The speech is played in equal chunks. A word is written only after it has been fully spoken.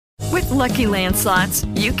Lucky Land Slots,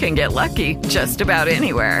 you can get lucky just about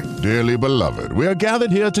anywhere. Dearly beloved, we are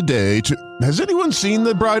gathered here today to... Has anyone seen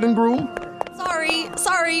the bride and groom?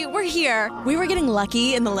 Sorry, we're here. We were getting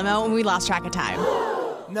lucky in the limo and we lost track of time.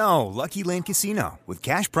 No, Lucky Land Casino, with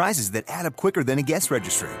cash prizes that add up quicker than a guest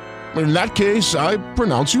registry. In that case, I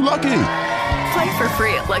pronounce you lucky. Play for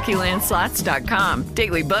free at LuckyLandSlots.com.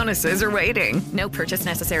 Daily bonuses are waiting. No purchase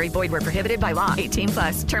necessary. Void where prohibited by law.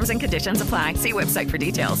 18+. Terms and conditions apply. See website for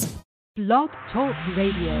details. Blog Talk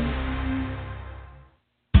Radio.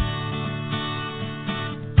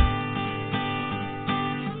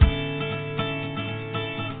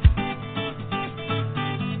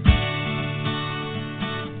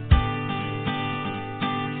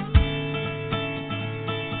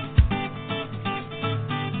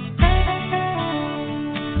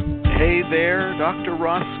 Hey there, Dr.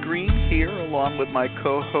 Ross Green here, along with my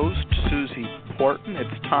co-host, Susie Porton.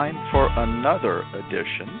 It's time for another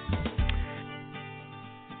edition.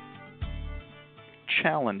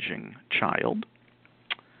 Challenging Child.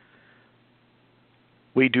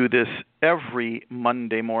 We do this every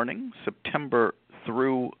Monday morning, September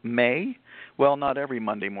through May. Well, not every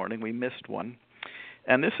Monday morning. We missed one.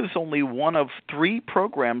 And this is only one of 3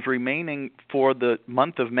 programs remaining for the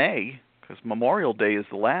month of May, because Memorial Day is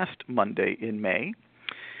the last Monday in May.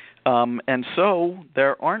 And so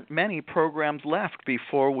there aren't many programs left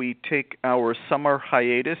before we take our summer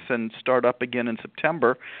hiatus and start up again in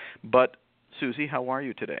September. But, Susie, how are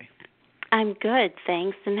you today? I'm good,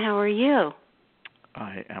 thanks. And how are you?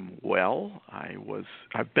 I am well.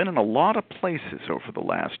 I've been in a lot of places over the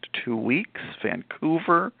last 2 weeks.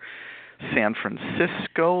 Vancouver, San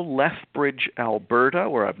Francisco, Lethbridge, Alberta,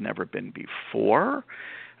 where I've never been before,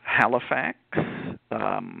 Halifax,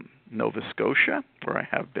 Nova Scotia, where I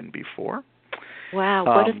have been before. Wow,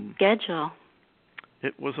 what a schedule.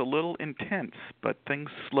 It was a little intense, but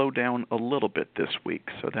things slowed down a little bit this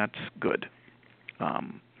week, so that's good.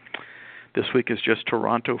 This week is just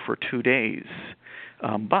Toronto for 2 days.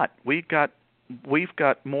 But we've got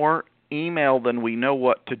more email than we know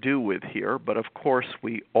what to do with here, but of course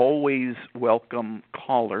we always welcome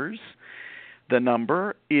callers. The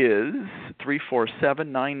number is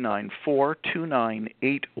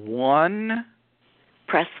 347-994-2981.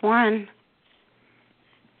 Press 1.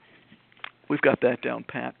 We've got that down,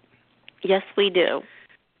 Pat. Yes, we do.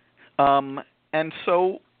 And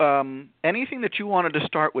so anything that you wanted to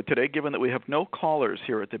start with today, given that we have no callers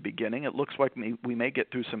here at the beginning, it looks like we may get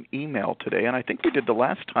through some email today, and I think we did the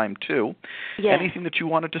last time too. Yes. Anything that you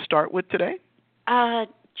wanted to start with today?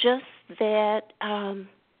 Just that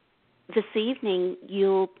this evening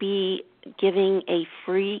you'll be giving a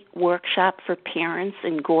free workshop for parents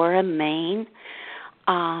in Gorham, Maine.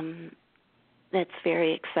 That's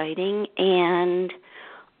very exciting. And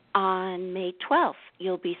on May 12th,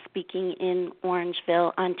 you'll be speaking in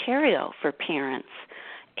Orangeville, Ontario for parents,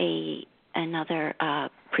 another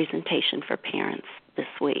presentation for parents this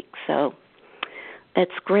week. So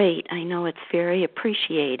that's great. I know it's very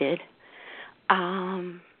appreciated.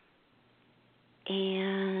 And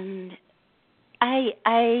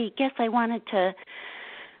I guess I wanted to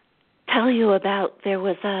tell you about,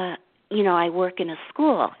 I work in a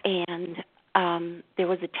school, and there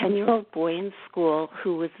was a 10-year-old boy in school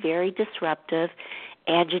who was very disruptive,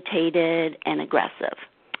 agitated, and aggressive.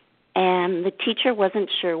 And the teacher wasn't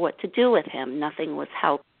sure what to do with him. Nothing was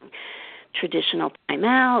helping. Traditional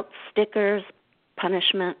timeouts, stickers,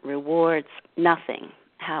 punishment, rewards, nothing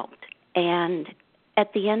helped. And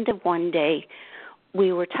at the end of one day,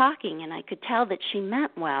 we were talking, and I could tell that she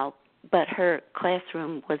meant well, but her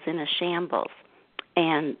classroom was in a shambles.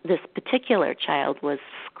 And this particular child was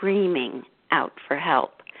screaming out for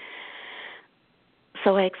help.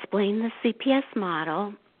 So I explained the CPS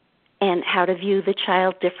model and how to view the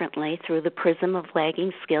child differently through the prism of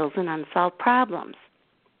lagging skills and unsolved problems.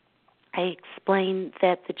 I explained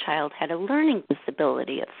that the child had a learning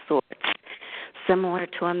disability of sorts, similar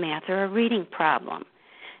to a math or a reading problem,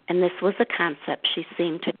 and this was a concept she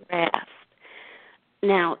seemed to grasp.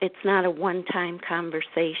 Now, it's not a one-time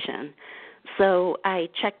conversation, so I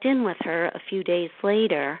checked in with her a few days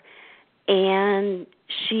later, and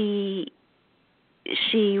she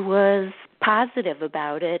was positive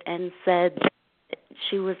about it and said that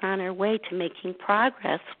she was on her way to making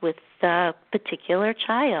progress with the particular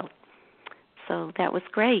child. So that was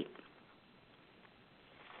great.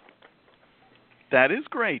 That is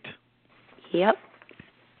great. Yep.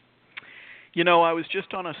 You know, I was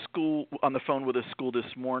just on the phone with a school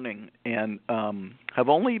this morning, and have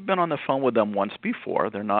only been on the phone with them once before.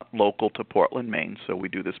 They're not local to Portland, Maine, so we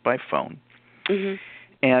do this by phone. Mm-hmm.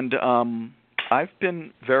 And I've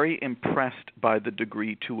been very impressed by the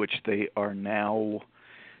degree to which they are now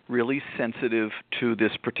really sensitive to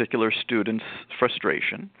this particular student's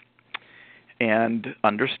frustration and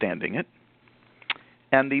understanding it.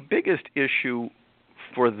 And the biggest issue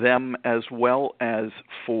for them, as well as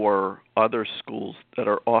for other schools that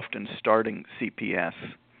are often starting CPS,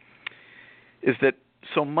 is that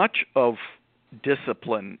so much of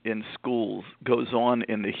discipline in schools goes on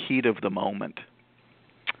in the heat of the moment.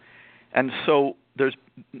 And so there's,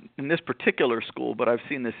 in this particular school, but I've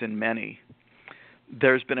seen this in many,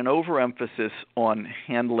 there's been an overemphasis on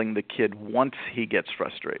handling the kid once he gets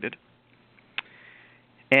frustrated,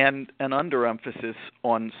 and an underemphasis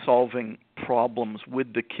on solving problems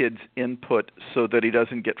with the kid's input so that he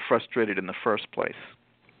doesn't get frustrated in the first place.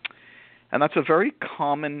 And that's a very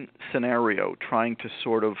common scenario, trying to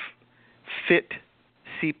sort of fit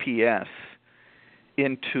CPS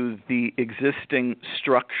into the existing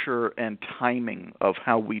structure and timing of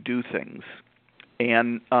how we do things.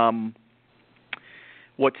 And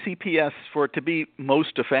what CPS, for it to be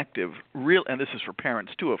most effective, and this is for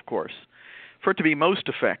parents too, of course, for it to be most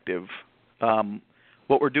effective,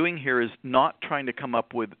 what we're doing here is not trying to come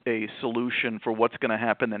up with a solution for what's going to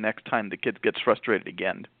happen the next time the kid gets frustrated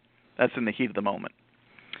again. That's in the heat of the moment.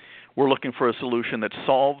 We're looking for a solution that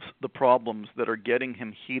solves the problems that are getting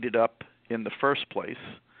him heated up in the first place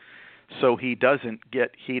so he doesn't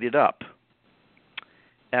get heated up.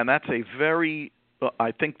 And that's a very,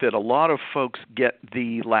 I think that a lot of folks get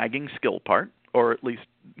the lagging skill part, or at least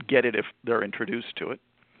get it if they're introduced to it.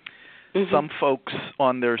 Mm-hmm. Some folks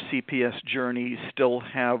on their CPS journey still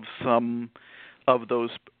have some of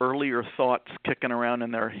those earlier thoughts kicking around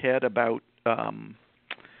in their head about,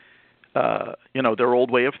 their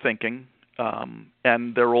old way of thinking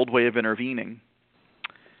and their old way of intervening.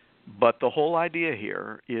 But the whole idea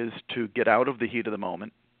here is to get out of the heat of the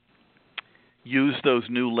moment, use those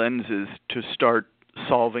new lenses to start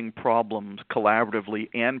solving problems collaboratively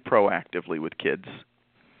and proactively with kids.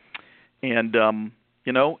 And,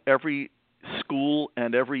 every school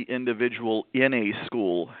and every individual in a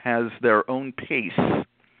school has their own pace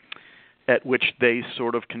at which they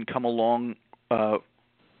sort of can come along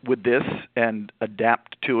with this and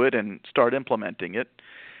adapt to it and start implementing it.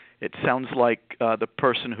 It sounds like the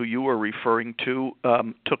person who you were referring to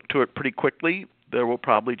took to it pretty quickly. There will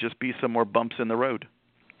probably just be some more bumps in the road.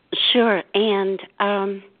 Sure. And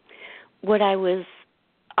what I was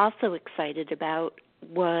also excited about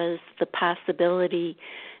was the possibility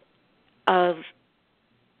of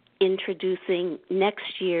introducing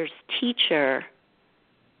next year's teacher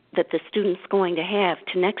that the student's going to have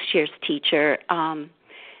to next year's teacher,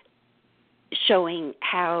 showing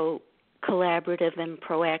how collaborative and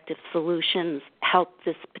proactive solutions help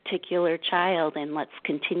this particular child, and let's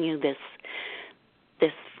continue this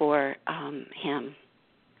for him.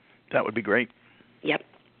 That would be great. Yep.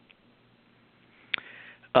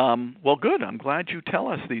 Well, good. I'm glad you tell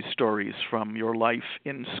us these stories from your life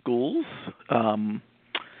in schools. And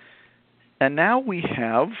now we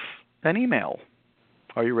have an email.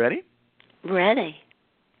 Are you ready? Ready.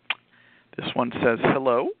 This one says,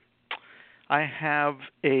 hello. I have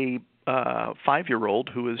a 5-year-old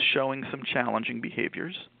who is showing some challenging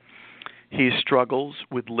behaviors. He struggles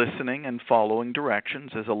with listening and following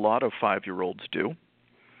directions, as a lot of 5-year-olds do.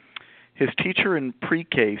 His teacher in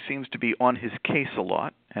pre-K seems to be on his case a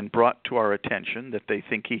lot and brought to our attention that they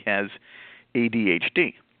think he has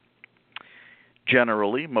ADHD.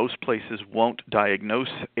 Generally, most places won't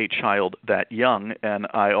diagnose a child that young, and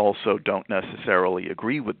I also don't necessarily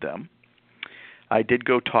agree with them. I did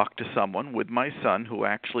go talk to someone with my son who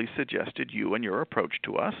actually suggested you and your approach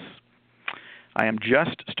to us. I am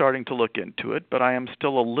just starting to look into it, but I am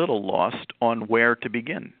still a little lost on where to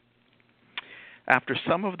begin. After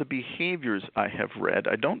some of the behaviors I have read,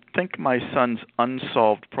 I don't think my son's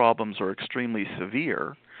unsolved problems are extremely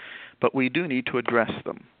severe, but we do need to address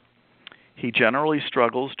them. He generally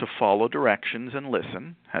struggles to follow directions and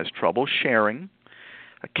listen, has trouble sharing,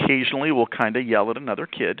 occasionally will kind of yell at another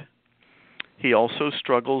kid. He also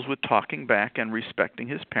struggles with talking back and respecting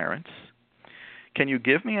his parents. Can you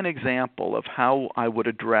give me an example of how I would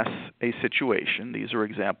address a situation? These are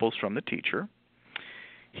examples from the teacher.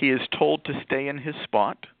 He is told to stay in his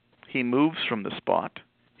spot. He moves from the spot.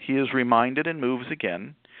 He is reminded and moves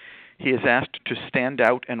again. He is asked to stand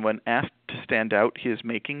out, and when asked to stand out, he is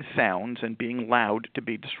making sounds and being loud to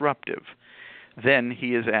be disruptive. Then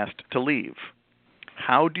he is asked to leave.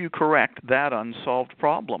 How do you correct that unsolved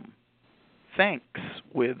problem? Thanks,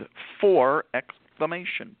 with 4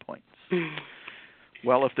 exclamation points.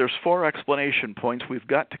 Well, if there's 4 exclamation points, we've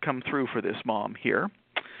got to come through for this mom here.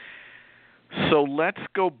 So let's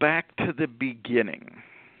go back to the beginning.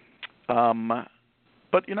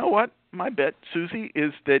 But you know what? My bet, Susie,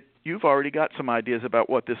 is that you've already got some ideas about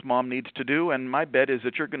what this mom needs to do, and my bet is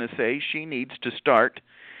that you're going to say she needs to start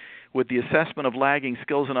with the assessment of lagging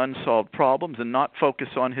skills and unsolved problems and not focus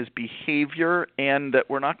on his behavior, and that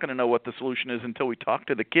we're not going to know what the solution is until we talk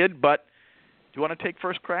to the kid. But do you want to take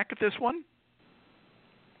first crack at this one?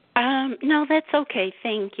 No, that's okay.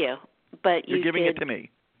 Thank you. But You're giving it to me.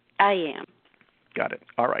 I am. Got it.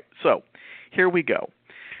 All right. So here we go.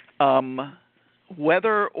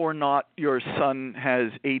 Whether or not your son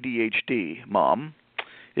has ADHD, Mom,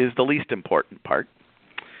 is the least important part.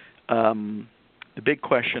 The big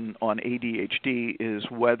question on ADHD is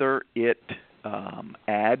whether it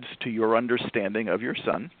adds to your understanding of your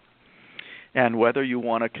son, and whether you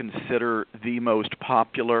want to consider the most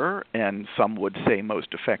popular and some would say most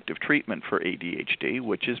effective treatment for ADHD,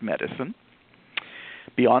 which is medicine.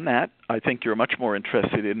 Beyond that, I think you're much more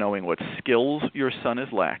interested in knowing what skills your son is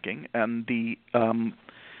lacking and the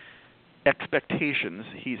expectations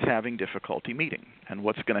he's having difficulty meeting. And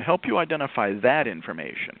what's going to help you identify that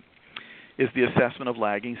information is the assessment of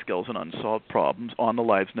lagging skills and unsolved problems on the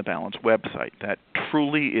Lives in the Balance website. That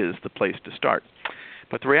truly is the place to start.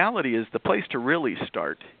 But the reality is the place to really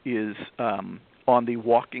start is on the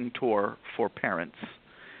walking tour for parents,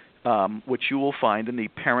 which you will find in the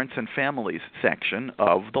Parents and Families section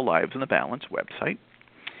of the Lives in the Balance website.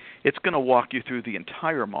 It's going to walk you through the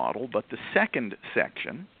entire model, but the second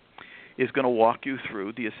section is going to walk you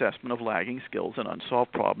through the assessment of lagging skills and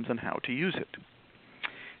unsolved problems and how to use it.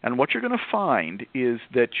 And what you're going to find is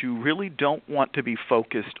that you really don't want to be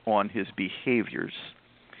focused on his behaviors.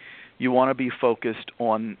 You want to be focused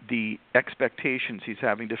on the expectations he's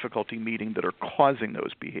having difficulty meeting that are causing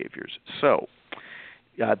those behaviors. So,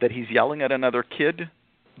 that he's yelling at another kid,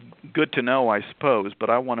 good to know, I suppose, but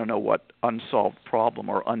I want to know what unsolved problem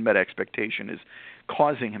or unmet expectation is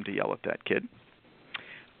causing him to yell at that kid.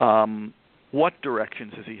 What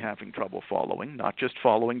directions is he having trouble following, not just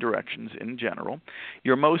following directions in general.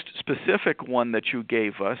 Your most specific one that you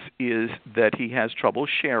gave us is that he has trouble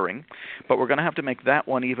sharing, but we're going to have to make that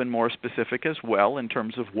one even more specific as well in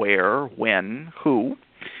terms of where, when, who.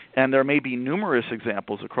 And there may be numerous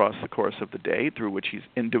examples across the course of the day through which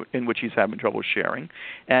in which he's having trouble sharing,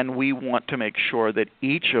 and we want to make sure that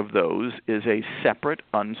each of those is a separate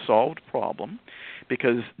unsolved problem,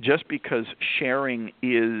 because just because sharing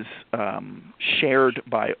is shared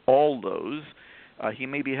by all those, he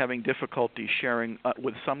may be having difficulty sharing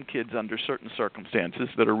with some kids under certain circumstances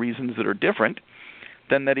that are reasons that are different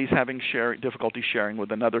than that he's having difficulty sharing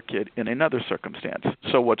with another kid in another circumstance.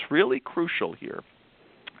 So what's really crucial here,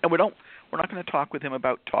 and we're not going to talk with him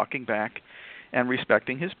about talking back and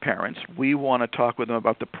respecting his parents. We want to talk with him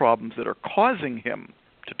about the problems that are causing him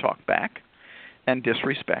to talk back and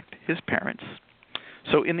disrespect his parents.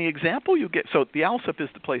 So in the example you get, so the ALSUP is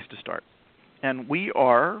the place to start. And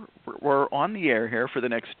we're on the air here for the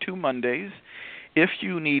next 2 Mondays. If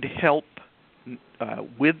you need help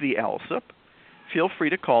with the ALSUP, feel free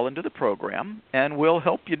to call into the program, and we'll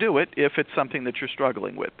help you do it if it's something that you're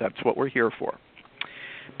struggling with. That's what we're here for.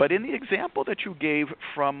 But in the example that you gave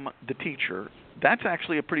from the teacher, that's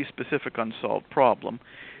actually a pretty specific unsolved problem,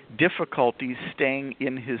 difficulty staying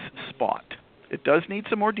in his spot. It does need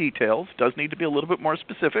some more details, does need to be a little bit more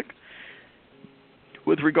specific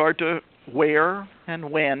with regard to where and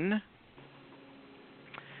when.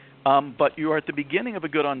 But you are at the beginning of a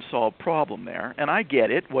good unsolved problem there, and I get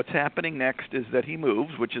it. What's happening next is that he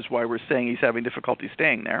moves, which is why we're saying he's having difficulty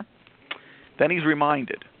staying there. Then he's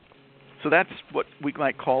reminded. So that's what we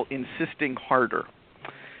might call insisting harder.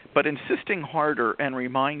 But insisting harder and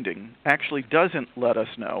reminding actually doesn't let us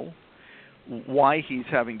know why he's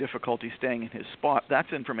having difficulty staying in his spot.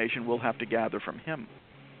 That's information we'll have to gather from him.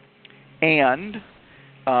 And,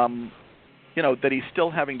 that he's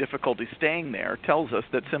still having difficulty staying there tells us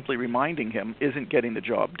that simply reminding him isn't getting the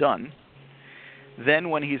job done. Then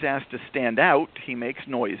when he's asked to stand out, he makes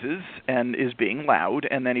noises and is being loud,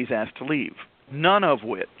 and then he's asked to leave. None of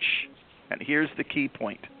which, and here's the key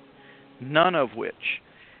point, none of which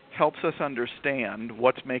helps us understand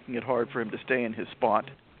what's making it hard for him to stay in his spot,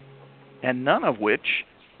 and none of which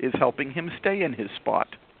is helping him stay in his spot.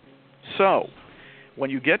 So, when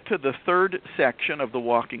you get to the third section of the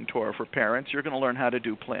walking tour for parents, you're going to learn how to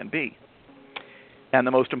do Plan B. And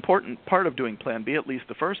the most important part of doing Plan B, at least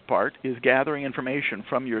the first part, is gathering information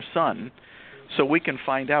from your son so we can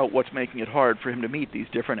find out what's making it hard for him to meet these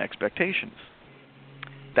different expectations.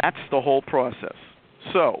 That's the whole process.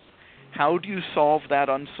 So, how do you solve that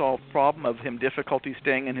unsolved problem of him difficulty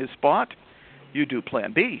staying in his spot? You do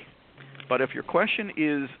Plan B. But if your question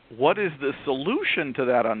is, what is the solution to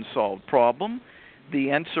that unsolved problem, the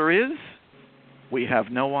answer is, we have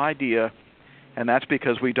no idea. And that's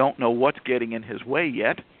because we don't know what's getting in his way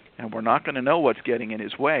yet, and we're not going to know what's getting in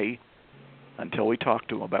his way until we talk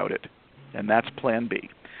to him about it. And that's Plan B.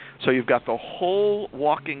 So you've got the whole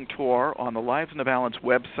walking tour on the Lives in the Balance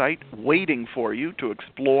website waiting for you to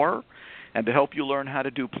explore and to help you learn how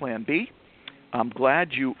to do Plan B. I'm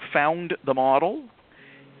glad you found the model.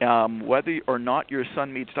 Whether or not your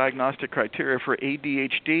son meets diagnostic criteria for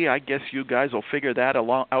ADHD, I guess you guys will figure that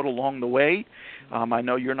out along the way. I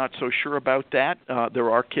know you're not so sure about that. There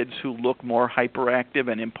are kids who look more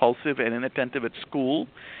hyperactive and impulsive and inattentive at school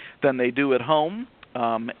than they do at home.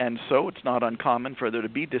 And so it's not uncommon for there to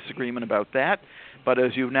be disagreement about that. But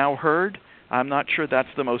as you've now heard, I'm not sure that's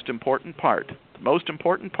the most important part. The most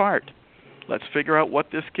important part, let's figure out what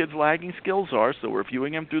this kid's lagging skills are so we're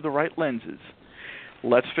viewing him through the right lenses.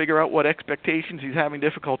 Let's figure out what expectations he's having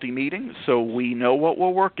difficulty meeting so we know what we're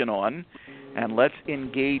working on, and let's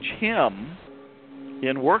engage him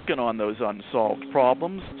in working on those unsolved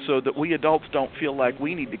problems so that we adults don't feel like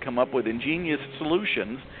we need to come up with ingenious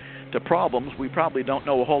solutions to problems we probably don't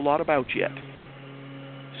know a whole lot about yet.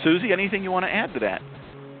 Susie, anything you want to add to that?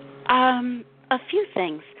 A few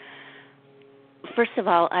things. First of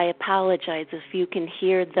all, I apologize if you can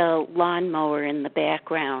hear the lawnmower in the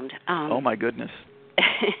background. Oh, my goodness.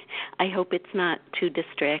 I hope it's not too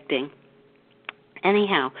distracting.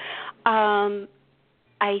 Anyhow,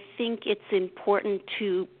 I think it's important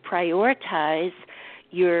to prioritize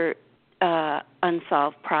your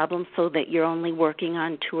unsolved problems so that you're only working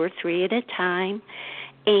on 2 or 3 at a time,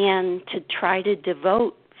 and to try to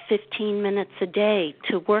devote 15 minutes a day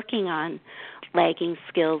to working on lagging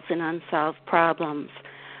skills and unsolved problems.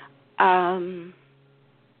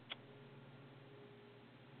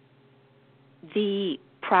 The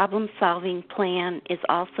problem-solving plan is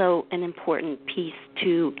also an important piece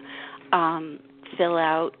to fill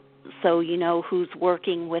out so you know who's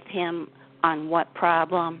working with him on what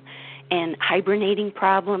problem. And hibernating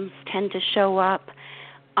problems tend to show up,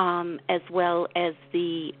 as well as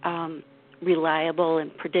the reliable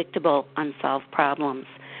and predictable unsolved problems,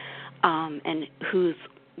 and who's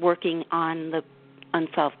working on the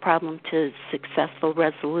unsolved problem to successful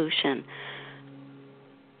resolution.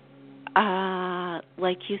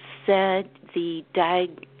 Like you said, the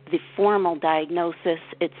formal diagnosis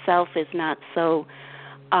itself is not so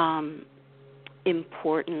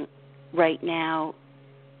important right now.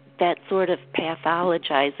 That sort of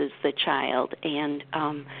pathologizes the child, and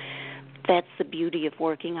that's the beauty of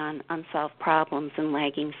working on unsolved problems and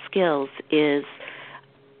lagging skills is...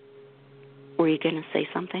 Were you going to say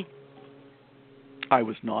something? I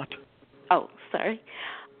was not. Oh, sorry.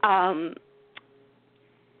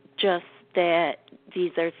 Just that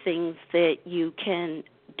these are things that you can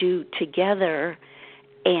do together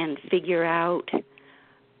and figure out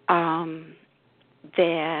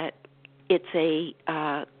that it's a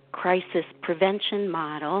crisis prevention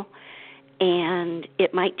model, and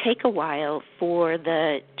it might take a while for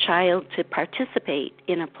the child to participate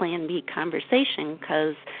in a Plan B conversation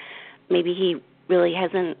because maybe he really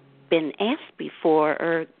hasn't been asked before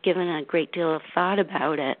or given a great deal of thought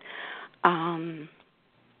about it.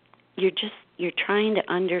 You're trying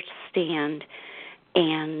to understand,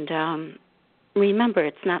 and remember,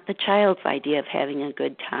 it's not the child's idea of having a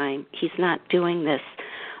good time. He's not doing this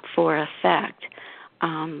for effect,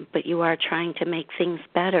 but you are trying to make things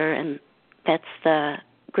better, and that's the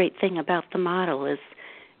great thing about the model is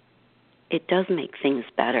it does make things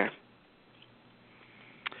better.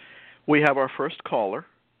 We have our first caller.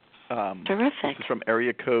 Terrific. This is from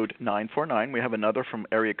area code 949. We have another from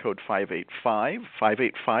area code 585.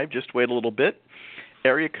 585, just wait a little bit.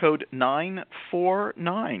 Area code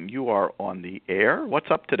 949, you are on the air. What's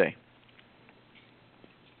up today?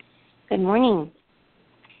 Good morning.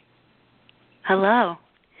 Hello.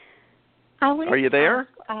 Are you there?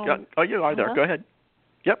 Oh, you are there. Hello? Go ahead.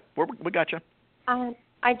 Yep, we got you.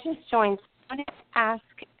 I just joined. I wanted to ask,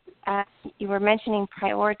 you were mentioning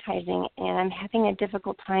prioritizing, and I'm having a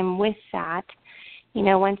difficult time with that. You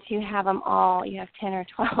know, once you have them all, you have 10 or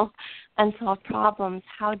 12 unsolved problems,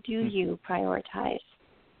 how do you prioritize?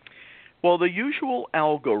 Well, the usual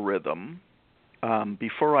algorithm,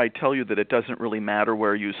 before I tell you that it doesn't really matter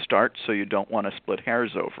where you start, so you don't want to split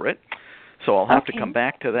hairs over it, so I'll have to come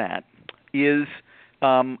back to that, is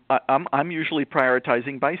I'm usually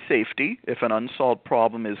prioritizing by safety. If an unsolved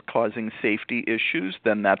problem is causing safety issues,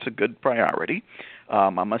 then that's a good priority.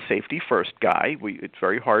 I'm a safety-first guy. It's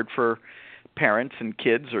very hard for parents and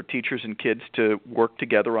kids or teachers and kids to work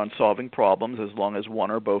together on solving problems as long as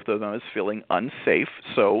one or both of them is feeling unsafe.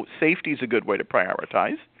 So safety is a good way to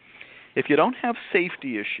prioritize. If you don't have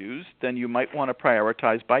safety issues, then you might want to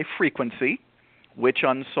prioritize by frequency, which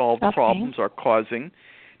unsolved problems are causing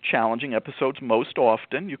challenging episodes most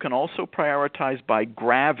often. You can also prioritize by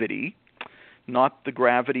gravity, not the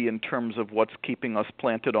gravity in terms of what's keeping us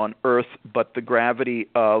planted on Earth, but the gravity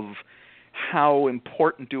of how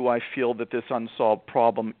important do I feel that this unsolved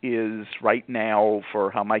problem is right now for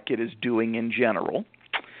how my kid is doing in general.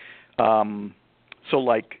 Even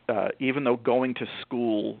though going to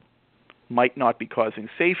school might not be causing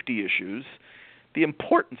safety issues, the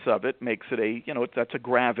importance of it makes it that's a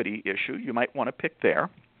gravity issue. You might want to pick there.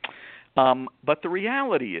 But the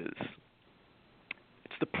reality is,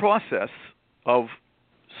 it's the process of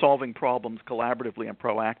solving problems collaboratively and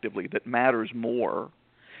proactively that matters more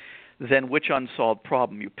than which unsolved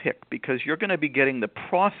problem you pick, because you're going to be getting the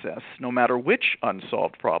process no matter which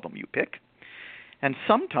unsolved problem you pick. And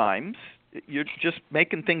sometimes you're just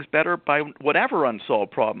making things better by whatever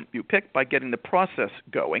unsolved problem you pick by getting the process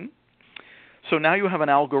going. So now you have an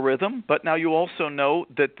algorithm, but now you also know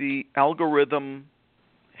that the algorithm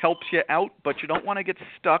helps you out, but you don't want to get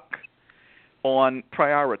stuck on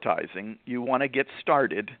prioritizing. You want to get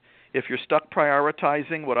started. If you're stuck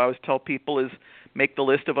prioritizing, what I always tell people is make the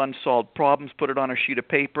list of unsolved problems, put it on a sheet of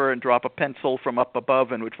paper, and drop a pencil from up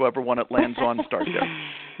above, and whichever one it lands on, start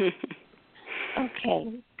there.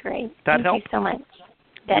 Okay, great. That help? Thank you so much.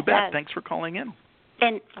 You bet. Does. Thanks for calling in.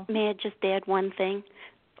 And may I just add one thing?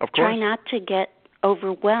 Of course. Try not to get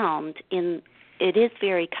overwhelmed. It is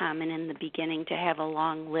very common in the beginning to have a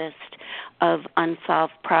long list of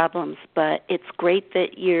unsolved problems, but it's great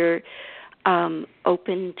that you're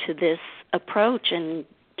open to this approach and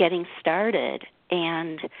getting started.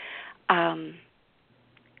 And,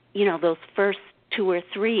 those first 2 or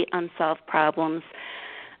 3 unsolved problems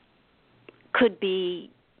could be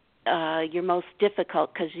your most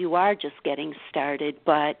difficult because you are just getting started,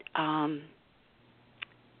 but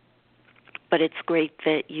it's great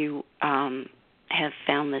that you have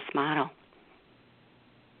found this model.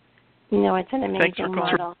 It's an amazing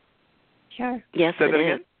model. Sure. Yes, Say it that is.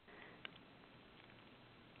 again?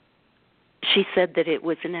 She said that it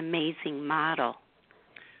was an amazing model.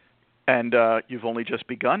 And you've only just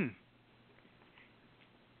begun.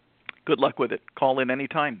 Good luck with it. Call in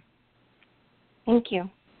anytime. Thank you.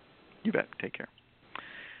 You bet. Take care.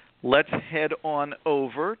 Let's head on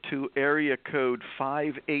over to area code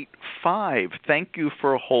 585. Thank you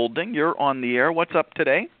for holding. You're on the air. What's up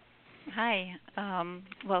today? Hi.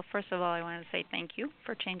 Well, first of all, I want to say thank you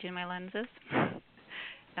for changing my lenses.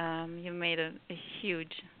 You made a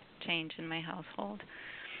huge change in my household.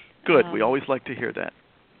 Good. We always like to hear that.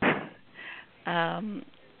 And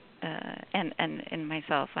in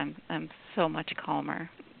myself, I'm so much calmer,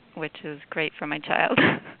 which is great for my child.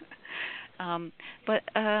 But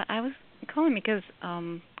I was calling because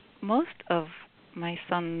most of my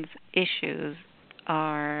son's issues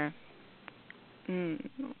are,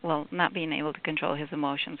 not being able to control his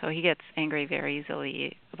emotions. So he gets angry very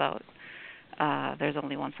easily about there's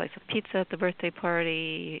only one slice of pizza at the birthday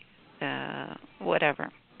party,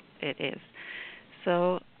 whatever it is.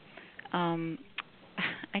 So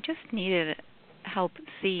I just needed help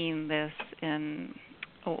seeing this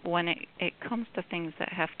when it comes to things that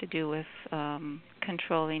have to do with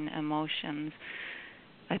controlling emotions.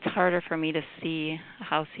 It's harder for me to see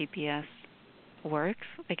how CPS works.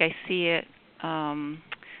 Like I see it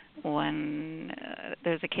when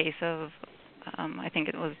there's a case of, I think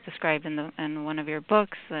it was described in one of your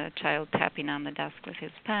books, a child tapping on the desk with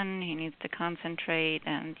his pen. He needs to concentrate,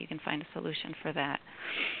 and you can find a solution for that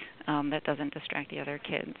that doesn't distract the other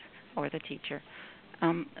kids or the teacher.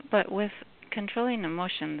 But with controlling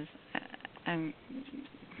emotions,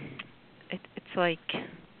 it's like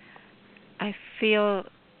I feel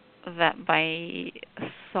that by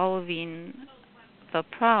solving the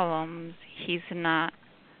problems, he's not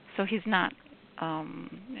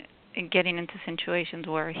getting into situations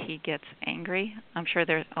where he gets angry. I'm sure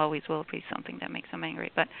there always will be something that makes him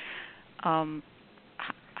angry, but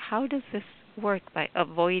how does this work by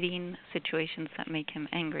avoiding situations that make him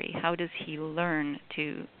angry? How does he learn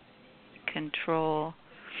to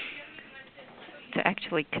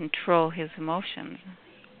actually control his emotions,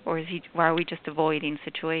 or are we just avoiding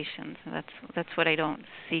situations? That's what I don't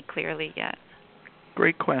see clearly yet.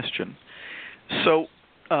 Great question. So,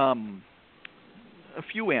 a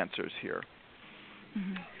few answers here.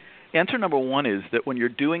 Mm-hmm. Answer number one is that when you're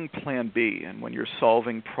doing Plan B and when you're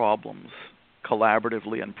solving problems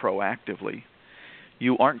collaboratively and proactively,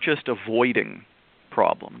 you aren't just avoiding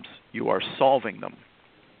problems, you are solving them.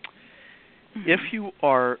 If you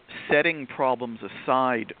are setting problems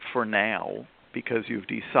aside for now because you've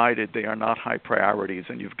decided they are not high priorities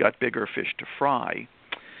and you've got bigger fish to fry,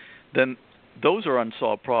 then those are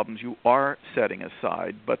unsolved problems you are setting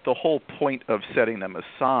aside, but the whole point of setting them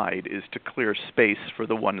aside is to clear space for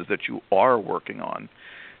the ones that you are working on,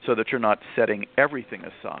 so that you're not setting everything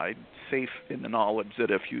aside, safe in the knowledge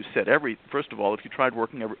that if you set first of all, if you tried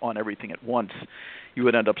working on everything at once, you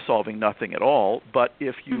would end up solving nothing at all. But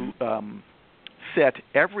if you set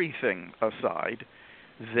everything aside,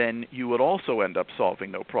 then you would also end up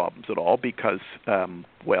solving no problems at all because,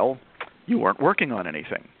 you weren't working on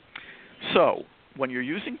anything. So, when you're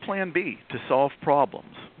using Plan B to solve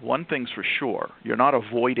problems, one thing's for sure, you're not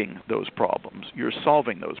avoiding those problems, you're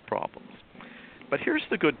solving those problems. But here's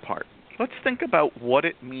the good part. Let's think about what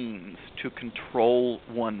it means to control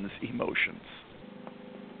one's emotions.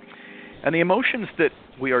 And the emotions that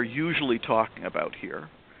we are usually talking about here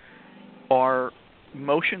are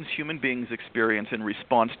emotions human beings experience in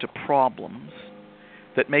response to problems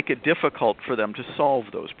that make it difficult for them to solve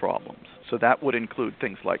those problems. So that would include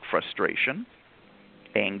things like frustration,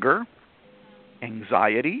 anger,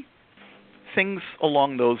 anxiety, things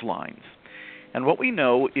along those lines. And what we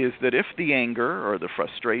know is that if the anger or the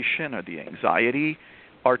frustration or the anxiety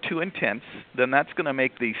are too intense, then that's going to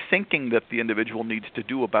make the thinking that the individual needs to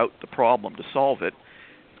do about the problem to solve it,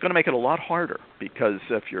 it's going to make it a lot harder, because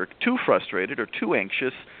if you're too frustrated or too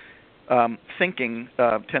anxious, thinking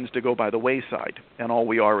tends to go by the wayside, and all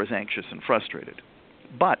we are is anxious and frustrated.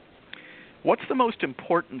 But what's the most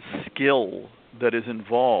important skill that is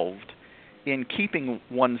involved in keeping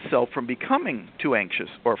oneself from becoming too anxious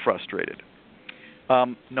or frustrated?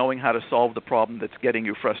 Knowing how to solve the problem that's getting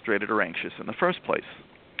you frustrated or anxious in the first place.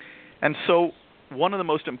 And so one of the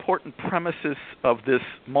most important premises of this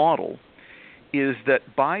model is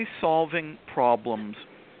that by solving problems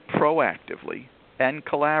proactively and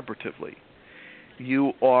collaboratively,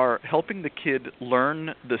 you are helping the kid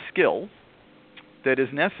learn the skill that is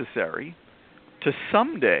necessary to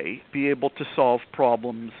someday be able to solve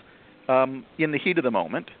problems in the heat of the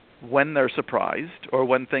moment, when they're surprised or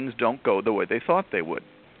when things don't go the way they thought they would.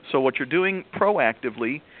 So what you're doing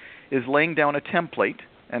proactively is laying down a template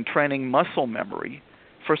and training muscle memory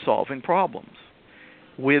for solving problems,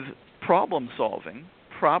 with problem solving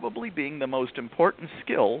probably being the most important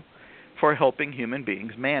skill for helping human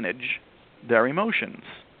beings manage their emotions.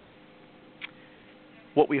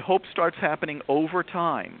 What we hope starts happening over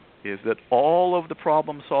time is that all of the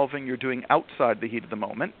problem solving you're doing outside the heat of the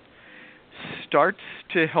moment starts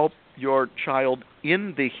to help your child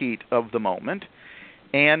in the heat of the moment,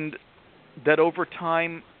 and that over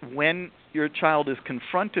time, when your child is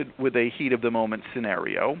confronted with a heat of the moment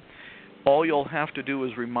scenario, all you'll have to do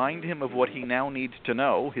is remind him of what he now needs to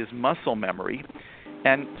know, his muscle memory,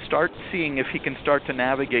 and start seeing if he can start to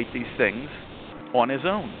navigate these things on his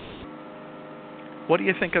own. What do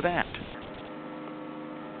you think of that?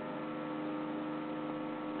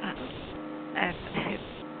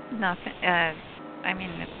 Nothing. I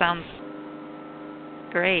mean, it sounds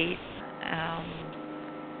great.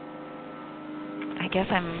 I guess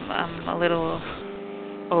I'm a little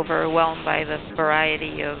overwhelmed by the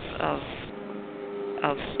variety of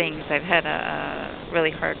things. I've had a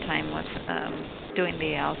really hard time with doing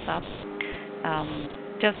the ALSUP,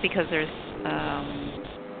 just because there's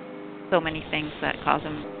so many things that cause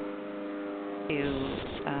them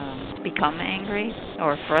to become angry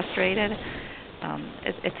or frustrated.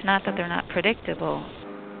 It's not that they're not predictable.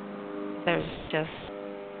 There's just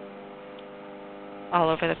all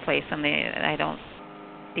over the place, and I don't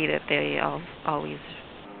see that they always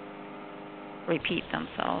repeat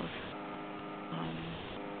themselves.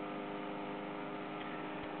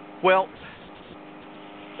 Well,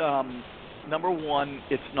 number one,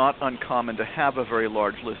 it's not uncommon to have a very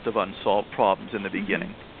large list of unsolved problems in the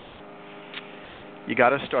beginning. You got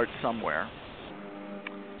to start somewhere.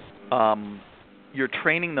 You're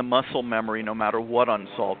training the muscle memory no matter what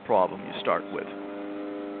unsolved problem you start with.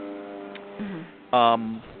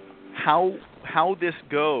 How this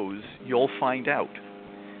goes, you'll find out.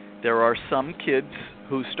 There are some kids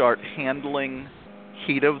who start handling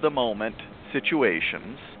heat of the moment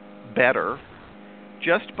situations better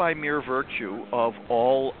just by mere virtue of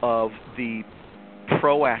all of the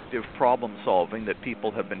proactive problem solving that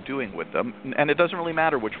people have been doing with them, and it doesn't really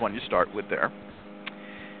matter which one you start with there.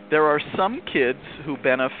 There are some kids who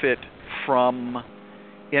benefit from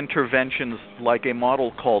interventions like a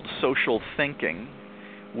model called social thinking,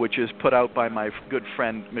 which is put out by my good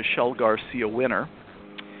friend Michelle Garcia Winner,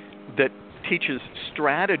 that teaches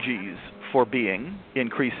strategies for being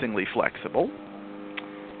increasingly flexible.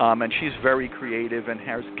 And she's very creative and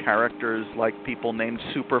has characters like people named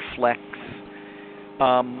Superflex.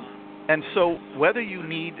 And so whether you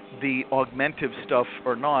need the augmentive stuff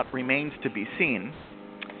or not remains to be seen.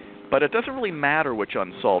 But it doesn't really matter which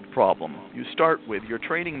unsolved problem you start with. You're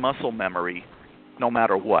training muscle memory no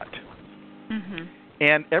matter what. Mm-hmm.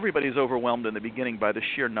 And everybody's overwhelmed in the beginning by the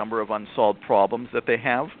sheer number of unsolved problems that they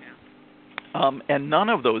have. And none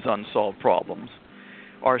of those unsolved problems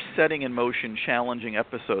are setting in motion challenging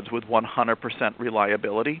episodes with 100%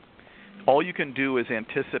 reliability. All you can do is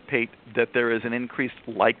anticipate that there is an increased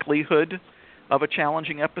likelihood of a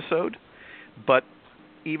challenging episode, but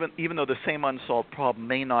even though the same unsolved problem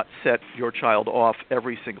may not set your child off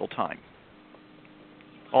every single time.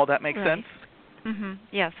 All that make sense? Mm-hmm.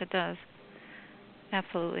 Yes, it does.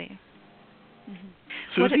 Absolutely. Mm-hmm.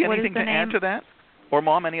 Susie, anything to add to that? Or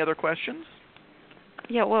Mom, any other questions?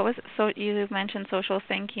 Yeah, what was so you mentioned social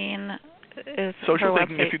thinking is social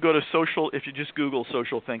thinking. Website. If you just Google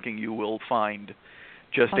social thinking, you will find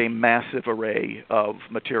just a massive array of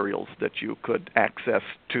materials that you could access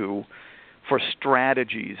to for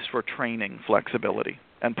strategies for training flexibility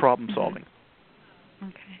and problem solving.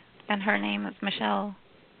 Okay. And her name is Michelle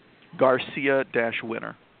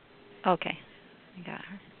Garcia-Winner. Okay. I got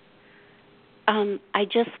her. I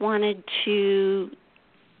just wanted to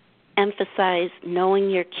emphasize knowing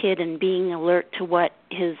your kid and being alert to what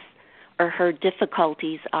his or her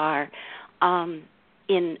difficulties are.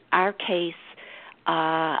 In our case,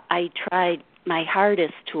 I tried my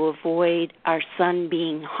hardest to avoid our son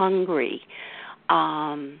being hungry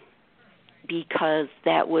because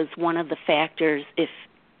that was one of the factors. If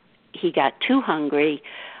he got too hungry,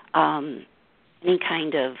 any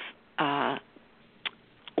kind of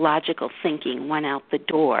logical thinking went out the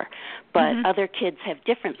door. But other kids have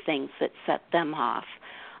different things that set them off.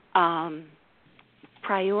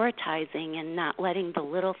 Prioritizing and not letting the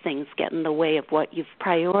little things get in the way of what you've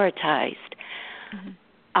prioritized.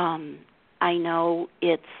 I know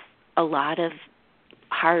it's a lot of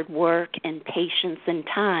hard work and patience and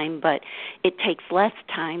time, but it takes less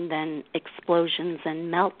time than explosions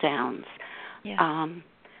and meltdowns. Yeah.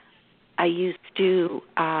 I used to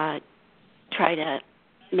try to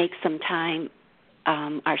make some time.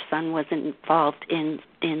 Our son was involved in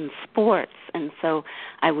sports, and so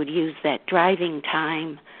I would use that driving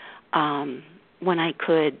time when I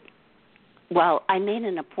could. Well, I made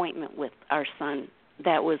an appointment with our son.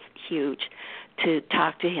 That was huge, to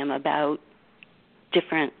talk to him about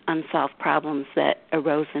different unsolved problems that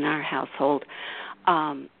arose in our household.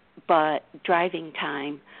 But driving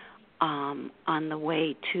time on the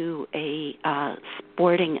way to a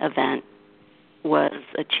sporting event was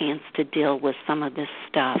a chance to deal with some of this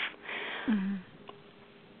stuff.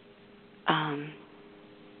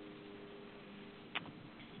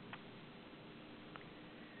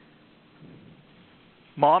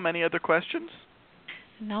 Mom, any other questions?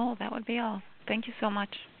 No, that would be all. Thank you so much.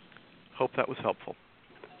 Hope that was helpful.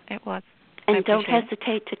 It was. And don't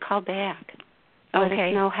hesitate to call back. Let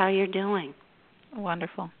us know how you're doing.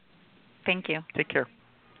 Wonderful. Thank you. Take care.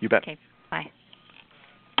 You bet. Okay, bye.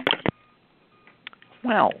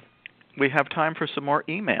 Well, we have time for some more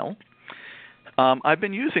email. I've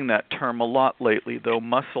been using that term a lot lately, though,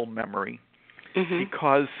 muscle memory,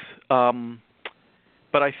 because,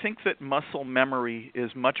 but I think that muscle memory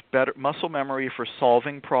is much better. Muscle memory for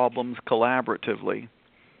solving problems collaboratively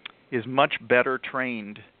is much better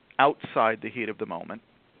trained outside the heat of the moment,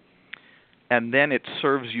 and then it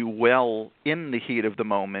serves you well in the heat of the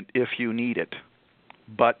moment if you need it.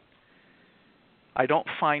 But I don't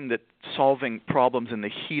find that solving problems in the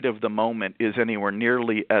heat of the moment is anywhere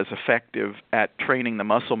nearly as effective at training the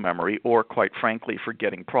muscle memory, or quite frankly for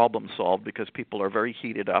getting problems solved, because people are very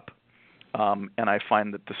heated up. And I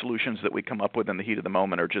find that the solutions that we come up with in the heat of the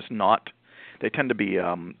moment are just not, they tend to be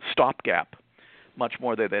stopgap much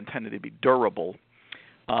more than they tend to be durable.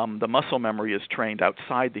 The muscle memory is trained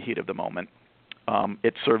outside the heat of the moment.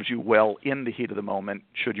 It serves you well in the heat of the moment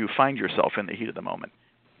should you find yourself in the heat of the moment.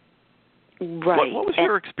 Right. What was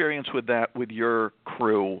your experience with that with your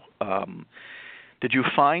crew? Did you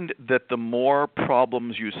find that the more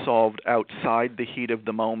problems you solved outside the heat of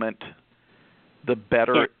the moment, the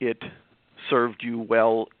better it served you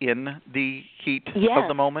well in the heat of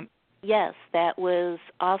the moment? Yes, that was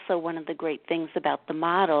also one of the great things about the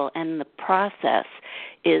model and the process,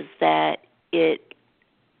 is that it,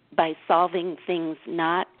 by solving things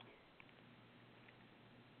not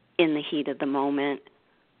in the heat of the moment,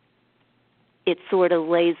 it sort of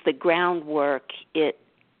lays the groundwork. It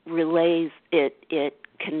relays, it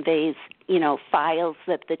conveys, files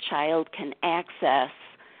that the child can access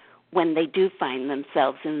when they do find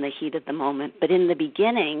themselves in the heat of the moment. But in the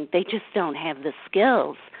beginning, they just don't have the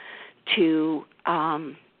skills to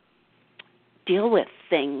deal with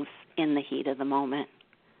things in the heat of the moment.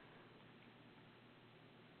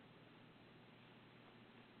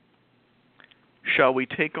 Shall we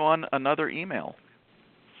take on another email?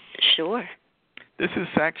 Sure. This is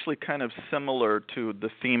actually kind of similar to the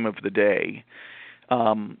theme of the day.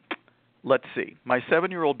 Let's see. My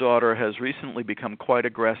 7-year-old daughter has recently become quite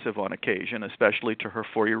aggressive on occasion, especially to her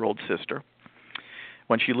 4-year-old sister.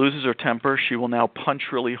 When she loses her temper, she will now punch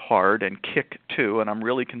really hard and kick too, and I'm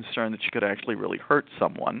really concerned that she could actually really hurt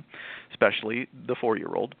someone, especially the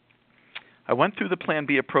 4-year-old. I went through the Plan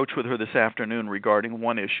B approach with her this afternoon regarding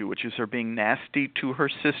one issue, which is her being nasty to her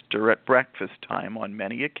sister at breakfast time on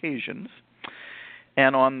many occasions.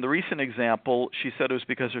 And on the recent example, she said it was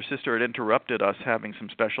because her sister had interrupted us having some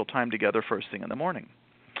special time together first thing in the morning.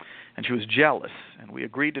 And she was jealous, and we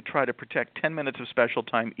agreed to try to protect 10 minutes of special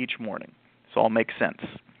time each morning. This all makes sense.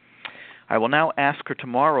 I will now ask her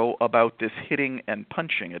tomorrow about this hitting and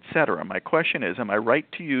punching, etc. My question is, am I right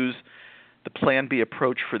to use the Plan B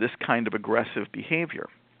approach for this kind of aggressive behavior?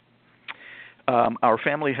 Our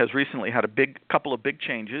family has recently had a couple of big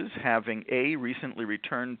changes, having A, recently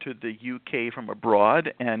returned to the UK from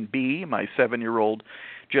abroad, and B, my 7-year-old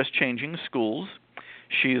just changing schools.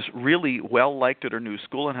 She's really well liked at her new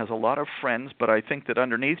school and has a lot of friends, but I think that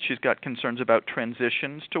underneath she's got concerns about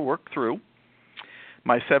transitions to work through.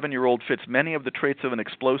 My 7-year-old fits many of the traits of an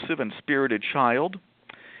explosive and spirited child.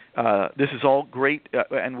 This is all great,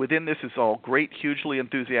 and within this is all great, hugely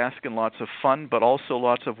enthusiastic and lots of fun, but also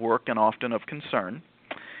lots of work and often of concern.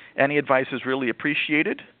 Any advice is really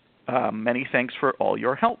appreciated. Many thanks for all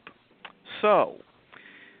your help. So,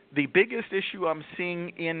 the biggest issue I'm seeing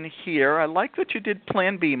in here, I like that you did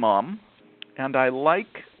Plan B, Mom, and I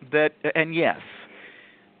like that, and yes,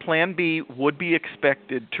 Plan B would be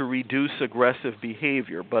expected to reduce aggressive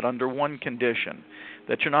behavior, but under one condition,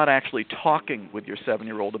 that you're not actually talking with your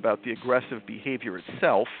 7-year-old about the aggressive behavior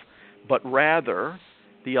itself, but rather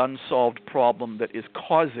the unsolved problem that is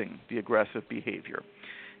causing the aggressive behavior.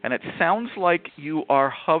 And it sounds like you are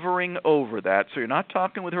hovering over that, so you're not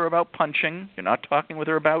talking with her about punching, you're not talking with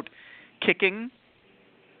her about kicking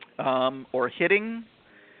or hitting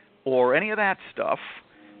or any of that stuff.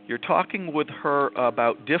 You're talking with her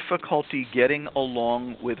about difficulty getting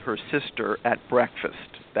along with her sister at breakfast.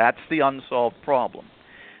 That's the unsolved problem.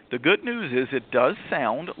 The good news is it does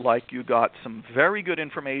sound like you got some very good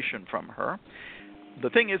information from her. The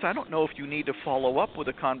thing is, I don't know if you need to follow up with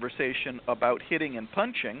a conversation about hitting and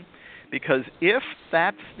punching, because if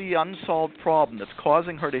that's the unsolved problem that's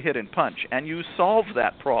causing her to hit and punch, and you solve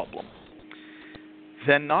that problem,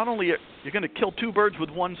 then not only you're going to kill two birds with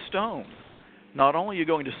one stone. Not only are you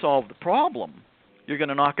going to solve the problem, you're going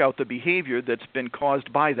to knock out the behavior that's been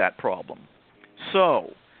caused by that problem.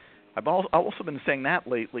 So, I've also been saying that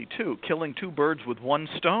lately, too, killing two birds with one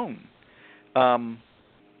stone.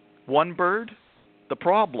 One bird, the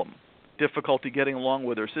problem, difficulty getting along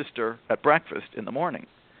with her sister at breakfast in the morning.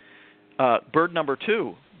 Bird number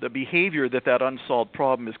 2, the behavior that unsolved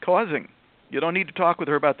problem is causing. You don't need to talk with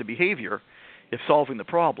her about the behavior if solving the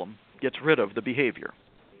problem gets rid of the behavior.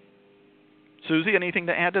 Susie, anything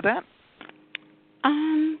to add to that?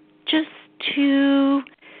 Just to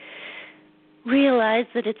realize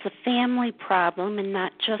that it's a family problem and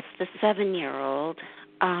not just the 7-year-old.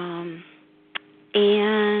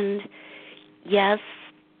 And yes,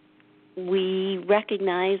 we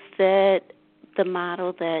recognize that the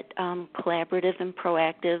model that collaborative and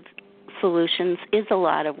proactive solutions is a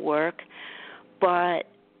lot of work, but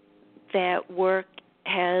that work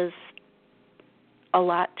has a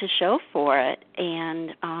lot to show for it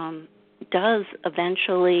and does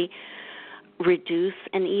eventually reduce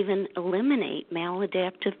and even eliminate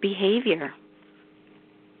maladaptive behavior.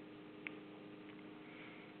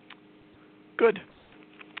 Good.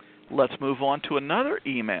 Let's move on to another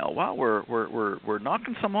email. Wow, we're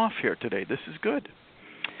knocking some off here today. This is good.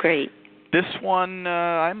 Great. This one,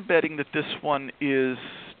 I'm betting that this one is,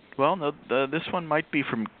 well, no, this one might be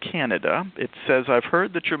from Canada. It says, I've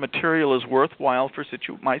heard that your material is worthwhile for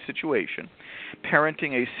my situation.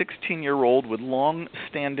 Parenting a 16-year-old with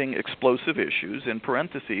long-standing explosive issues. In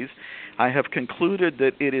parentheses, I have concluded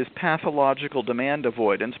that it is pathological demand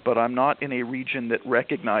avoidance, but I'm not in a region that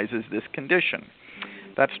recognizes this condition.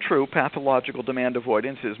 That's true. Pathological demand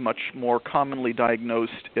avoidance is much more commonly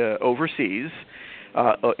diagnosed overseas,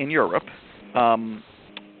 in Europe,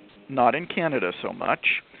 not in Canada so much.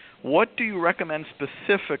 What do you recommend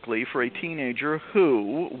specifically for a teenager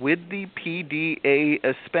who, with the PDA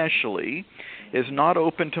especially, is not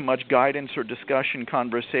open to much guidance or discussion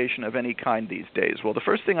conversation of any kind these days. Well, the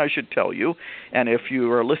first thing I should tell you, and if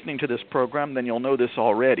you are listening to this program, then you'll know this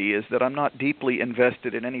already, is that I'm not deeply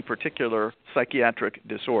invested in any particular psychiatric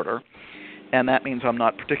disorder. And that means I'm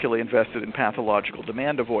not particularly invested in pathological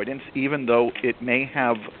demand avoidance, even though it may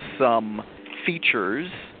have some features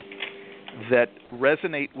that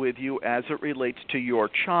resonate with you as it relates to your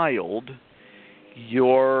child.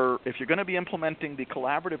 If you're going to be implementing the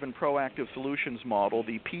collaborative and proactive solutions model,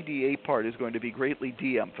 the PDA part is going to be greatly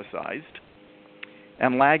de-emphasized,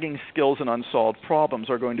 and lagging skills and unsolved problems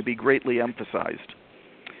are going to be greatly emphasized.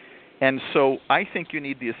 And so I think you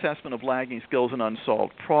need the assessment of lagging skills and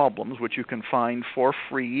unsolved problems, which you can find for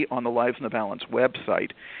free on the Lives in the Balance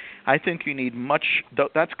website. I think you need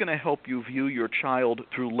that's going to help you view your child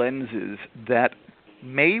through lenses that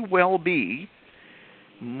may well be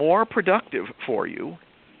more productive for you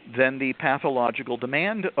than the pathological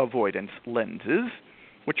demand avoidance lenses,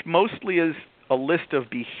 which mostly is a list of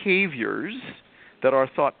behaviors that are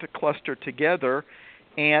thought to cluster together.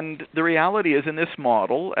 And the reality is, in this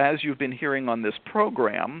model, as you've been hearing on this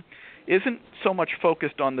program, isn't so much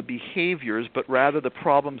focused on the behaviors, but rather the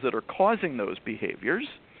problems that are causing those behaviors.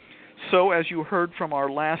 So as you heard from our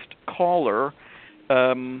last caller,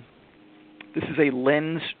 this is a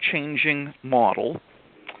lens-changing model.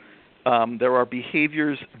 There are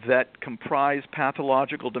behaviors that comprise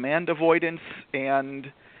pathological demand avoidance,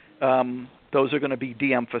 and those are going to be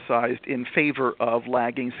de-emphasized in favor of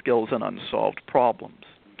lagging skills and unsolved problems.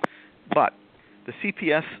 But the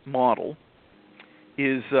CPS model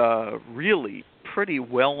is really pretty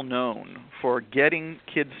well known for getting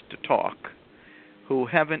kids to talk who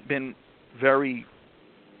haven't been very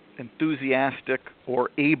enthusiastic or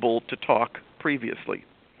able to talk previously.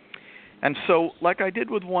 And so, like I did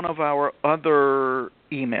with one of our other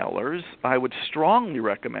emailers, I would strongly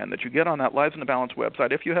recommend that you get on that Lives in the Balance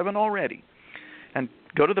website, if you haven't already, and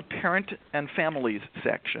go to the Parent and Families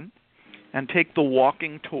section and take the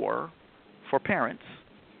walking tour for parents.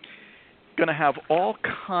 Going to have all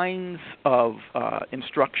kinds of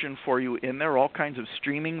instruction for you in there, all kinds of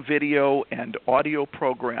streaming video and audio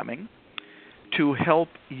programming to help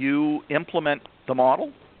you implement the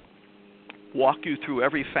model, walk you through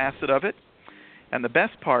every facet of it. And the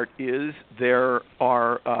best part is there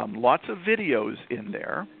are lots of videos in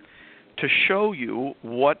there to show you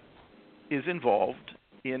what is involved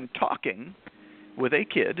in talking with a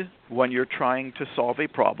kid when you're trying to solve a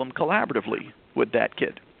problem collaboratively with that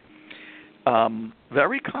kid.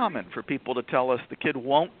 Very common for people to tell us the kid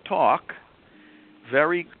won't talk.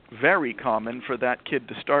 Very, very common for that kid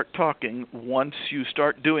to start talking once you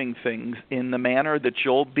start doing things in the manner that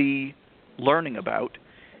you'll be learning about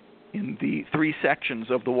in the 3 sections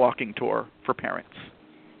of the walking tour for parents.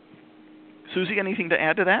 Susie, anything to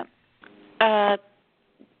add to that?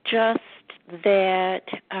 Just that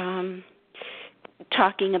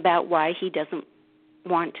talking about why he doesn't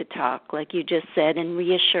want to talk, like you just said, and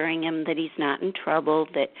reassuring him that he's not in trouble,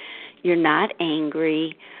 that you're not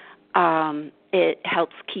angry. It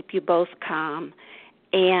helps keep you both calm.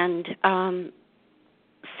 And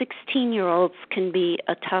 16-year-olds can be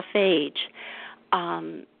a tough age.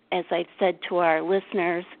 As I've said to our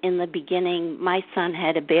listeners in the beginning, my son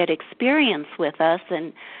had a bad experience with us,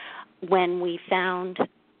 and when we found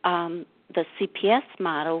the CPS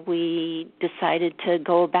model, we decided to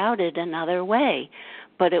go about it another way.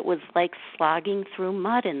 But it was like slogging through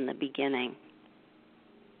mud in the beginning.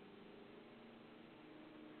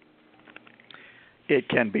 It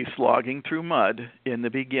can be slogging through mud in the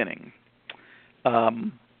beginning.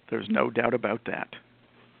 There's no doubt about that.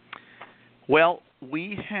 Well,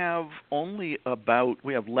 we have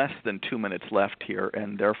less than 2 minutes left here,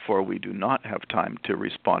 and therefore we do not have time to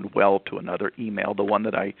respond well to another email. The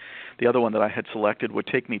other one that I had selected would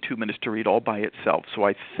take me 2 minutes to read all by itself. So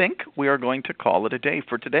I think we are going to call it a day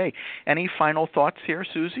for today. Any final thoughts here,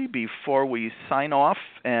 Susie, before we sign off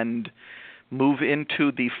and move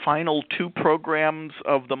into the final 2 programs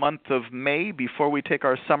of the month of May before we take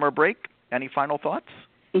our summer break? Any final thoughts?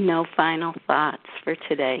 No final thoughts for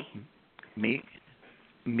today. Me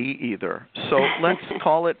either. So let's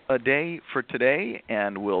call it a day for today,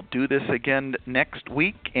 and we'll do this again next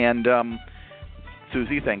week. And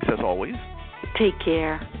Susie, thanks as always. Take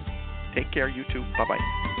care. Take care, you too. Bye-bye.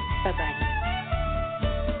 Bye-bye.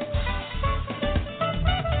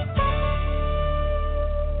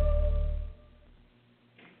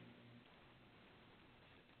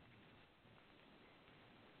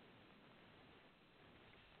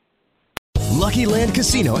 Lucky Land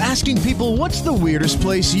Casino, asking people, what's the weirdest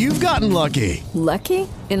place you've gotten lucky? Lucky?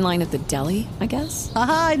 In line at the deli, I guess?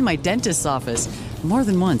 Aha, in my dentist's office. More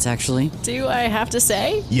than once, actually. Do I have to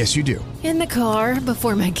say? Yes, you do. In the car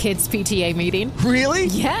before my kids' PTA meeting. Really?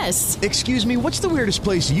 Yes. Excuse me, what's the weirdest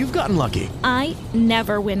place you've gotten lucky? I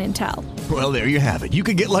never win and tell. Well, there you have it. You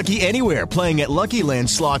can get lucky anywhere, playing at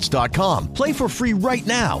LuckyLandSlots.com. Play for free right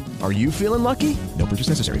now. Are you feeling lucky? No purchase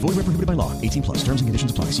necessary. Void where prohibited by law. 18 plus. Terms and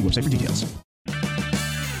conditions apply. See website for details.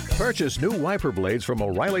 Purchase new wiper blades from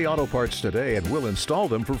O'Reilly Auto Parts today and we'll install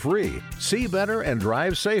them for free. See better and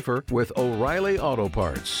drive safer with O'Reilly Auto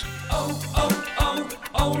Parts.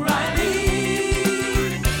 O'Reilly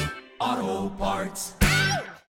Auto Parts.